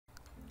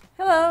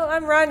Hello,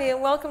 I'm Rani and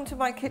welcome to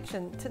my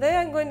kitchen. Today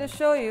I'm going to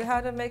show you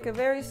how to make a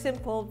very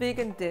simple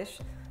vegan dish,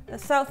 a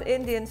South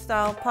Indian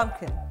style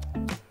pumpkin.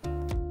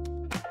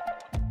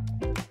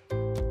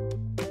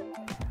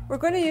 We're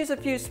going to use a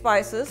few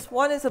spices.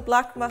 One is a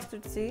black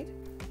mustard seed.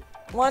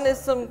 One is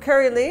some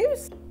curry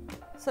leaves.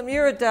 Some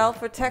Uradel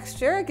for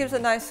texture, it gives a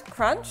nice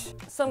crunch.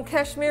 Some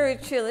Kashmiri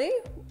chili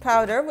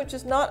powder, which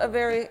is not a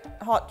very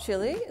hot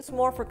chili. It's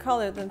more for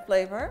color than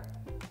flavor.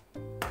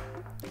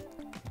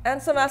 And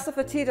some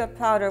asafoetida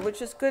powder,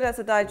 which is good as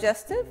a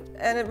digestive,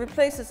 and it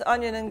replaces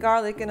onion and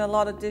garlic in a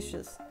lot of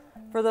dishes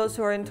for those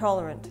who are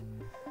intolerant.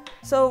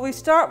 So we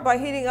start by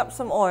heating up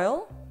some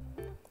oil,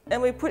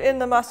 and we put in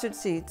the mustard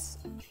seeds.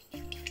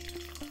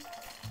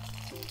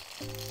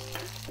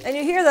 And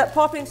you hear that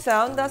popping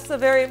sound, that's the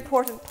very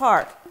important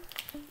part.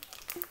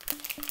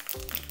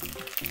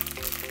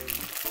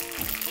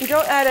 You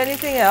don't add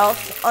anything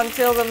else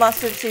until the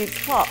mustard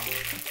seeds pop.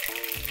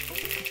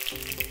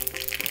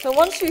 So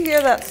once you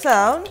hear that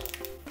sound,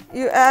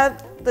 you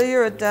add the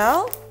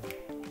Uradel,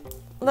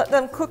 let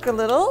them cook a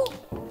little.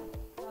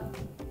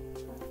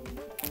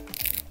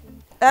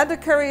 Add the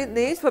curry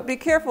leaves, but be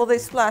careful they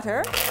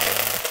splatter.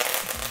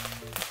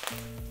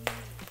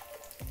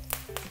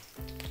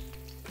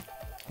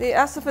 The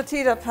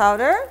asafoetida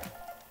powder.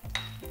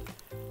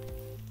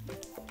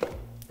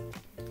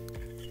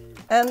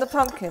 And the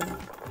pumpkin.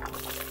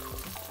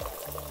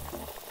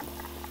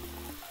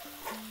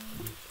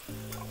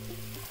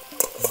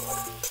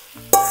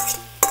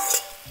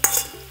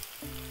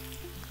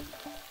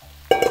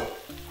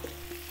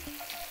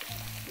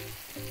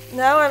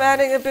 Now I'm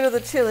adding a bit of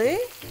the chili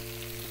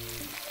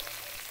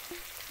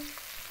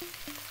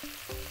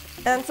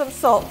and some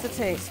salt to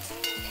taste.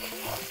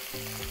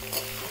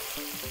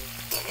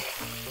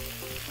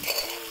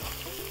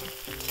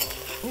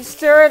 You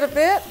stir it a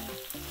bit.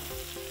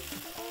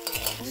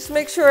 Just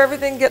make sure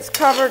everything gets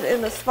covered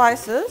in the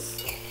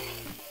spices.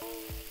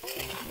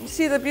 You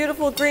see the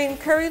beautiful green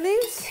curry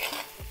leaves?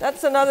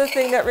 That's another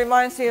thing that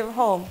reminds me of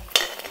home.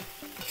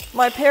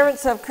 My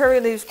parents have curry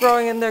leaves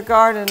growing in their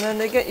garden and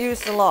they get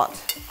used a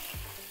lot.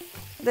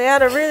 They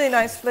add a really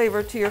nice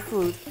flavor to your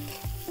food.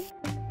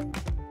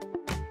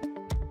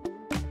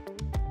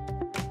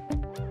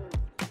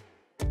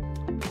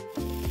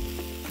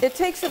 It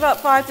takes about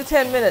 5 to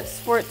 10 minutes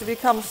for it to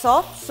become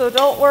soft, so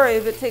don't worry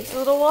if it takes a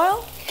little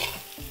while.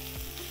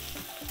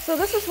 So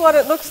this is what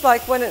it looks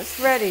like when it's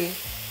ready.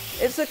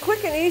 It's a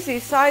quick and easy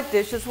side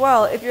dish as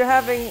well if you're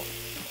having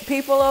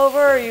people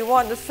over or you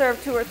want to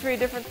serve 2 or 3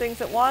 different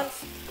things at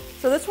once.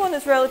 So this one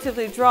is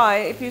relatively dry.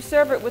 If you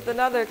serve it with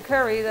another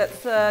curry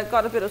that's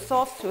got a bit of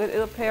sauce to it,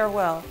 it'll pair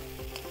well.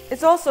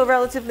 It's also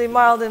relatively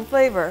mild in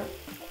flavor,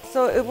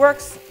 so it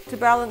works to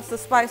balance the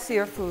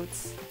spicier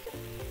foods.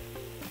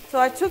 So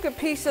I took a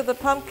piece of the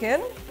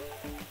pumpkin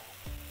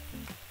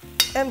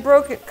and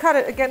cut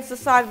it against the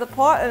side of the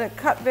pot, and it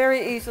cut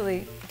very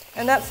easily.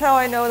 And that's how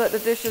I know that the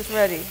dish is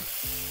ready.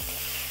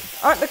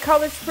 Aren't the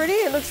colors pretty?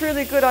 It looks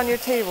really good on your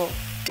table.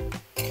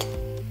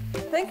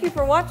 Thank you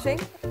for watching.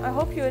 I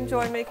hope you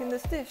enjoy making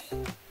this dish.